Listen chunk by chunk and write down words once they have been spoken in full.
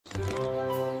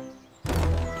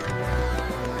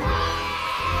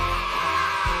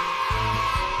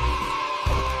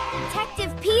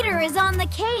on the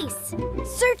case,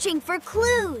 searching for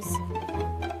clues.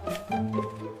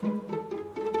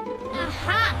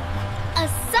 Aha! A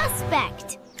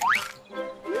suspect!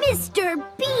 Mr.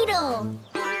 Beetle!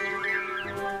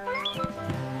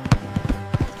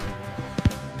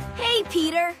 Hey,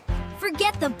 Peter!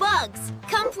 Forget the bugs.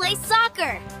 Come play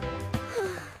soccer!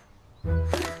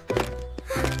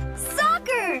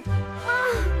 Soccer!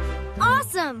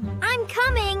 Awesome! I'm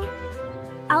coming!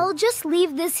 I'll just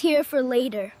leave this here for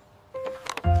later.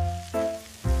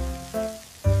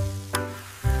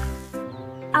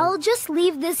 I'll just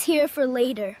leave this here for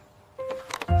later.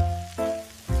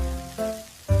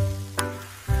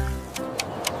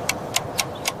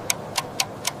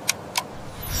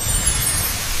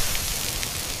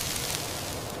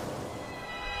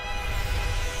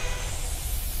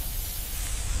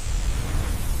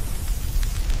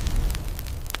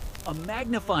 A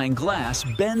magnifying glass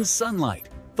bends sunlight,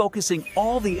 focusing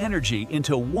all the energy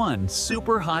into one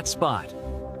super hot spot.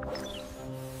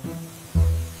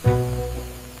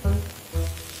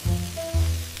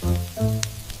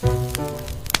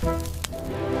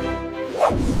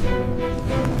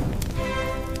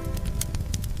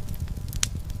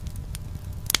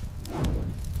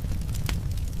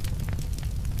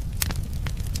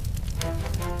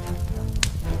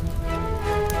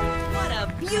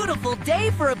 Beautiful day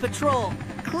for a patrol.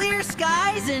 Clear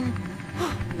skies and...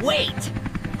 Wait!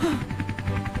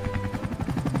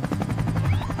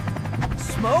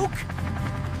 Smoke?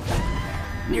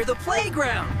 Near the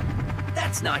playground.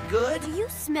 That's not good. Do you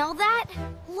smell that?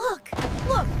 Look!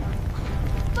 Look!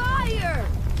 Fire!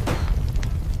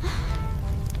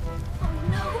 Oh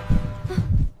no!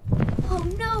 Oh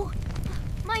no!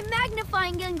 My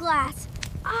magnifying glass!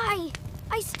 I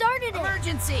started it!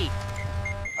 Emergency!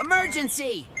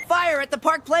 Emergency! Fire at the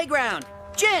park playground!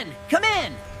 Jin, come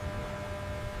in!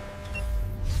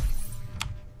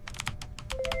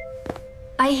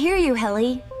 I hear you,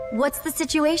 Helly. What's the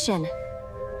situation?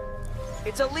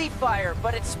 It's a leaf fire,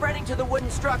 but it's spreading to the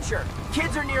wooden structure.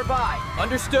 Kids are nearby.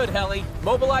 Understood, Helly.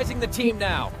 Mobilizing the team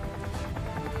now.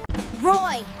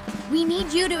 Roy, we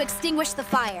need you to extinguish the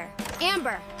fire.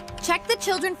 Amber, check the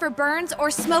children for burns or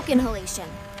smoke inhalation.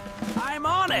 I'm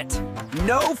on it!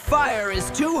 No fire is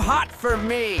too hot for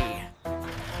me!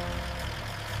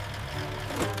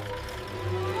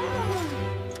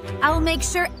 I'll make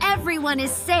sure everyone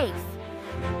is safe.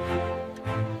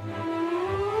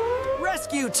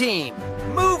 Rescue team,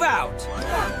 move out!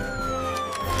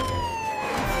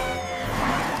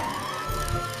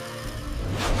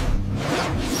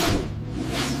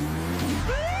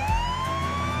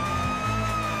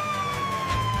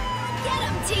 Get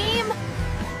 'em, team!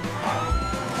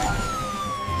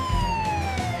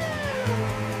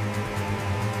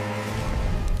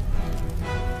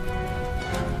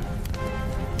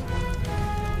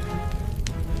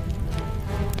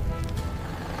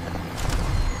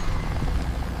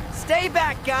 Stay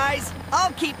back, guys!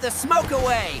 I'll keep the smoke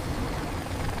away!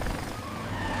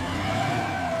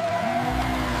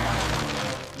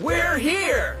 We're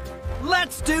here!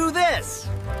 Let's do this!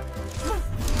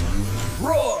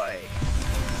 Roy!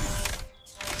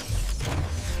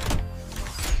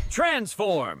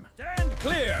 Transform! Stand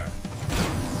clear!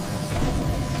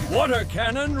 Water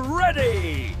cannon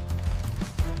ready!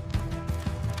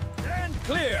 Stand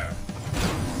clear!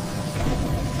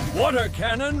 Water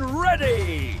cannon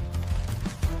ready!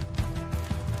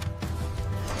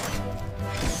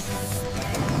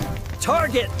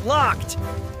 Target locked!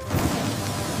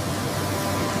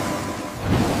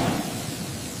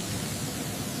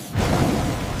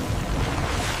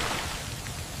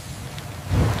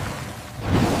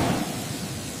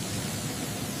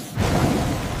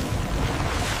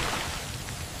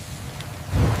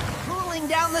 Cooling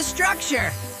down the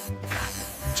structure!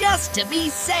 Just to be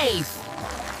safe!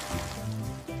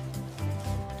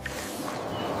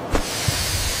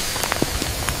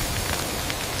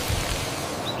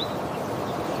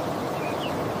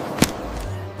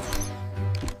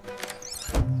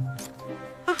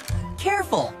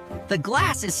 Careful! The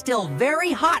glass is still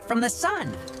very hot from the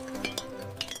sun.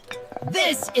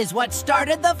 This is what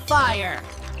started the fire!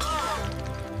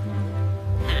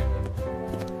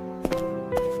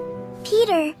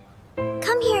 Peter,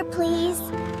 come here, please.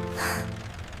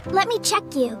 Let me check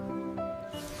you.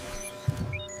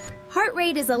 Heart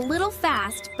rate is a little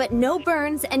fast, but no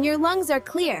burns and your lungs are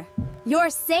clear. You're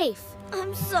safe.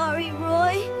 I'm sorry,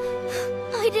 Roy.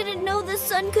 I didn't know the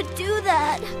sun could do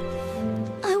that.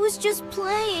 I was just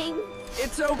playing.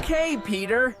 It's okay,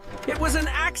 Peter. It was an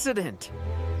accident.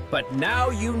 But now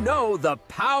you know the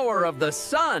power of the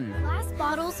sun. Glass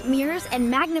bottles, mirrors, and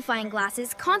magnifying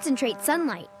glasses concentrate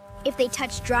sunlight. If they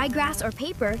touch dry grass or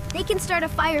paper, they can start a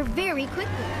fire very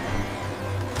quickly.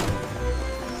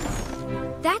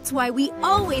 That's why we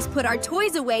always put our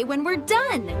toys away when we're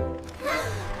done.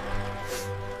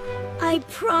 I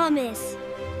promise.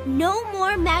 No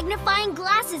more magnifying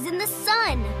glasses in the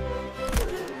sun.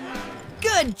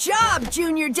 Good job,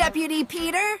 Junior Deputy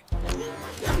Peter!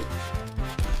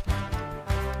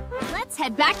 Let's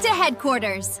head back to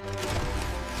headquarters.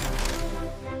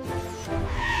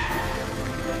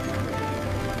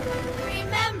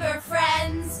 Remember,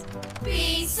 friends,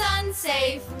 be sun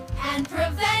safe and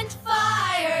prevent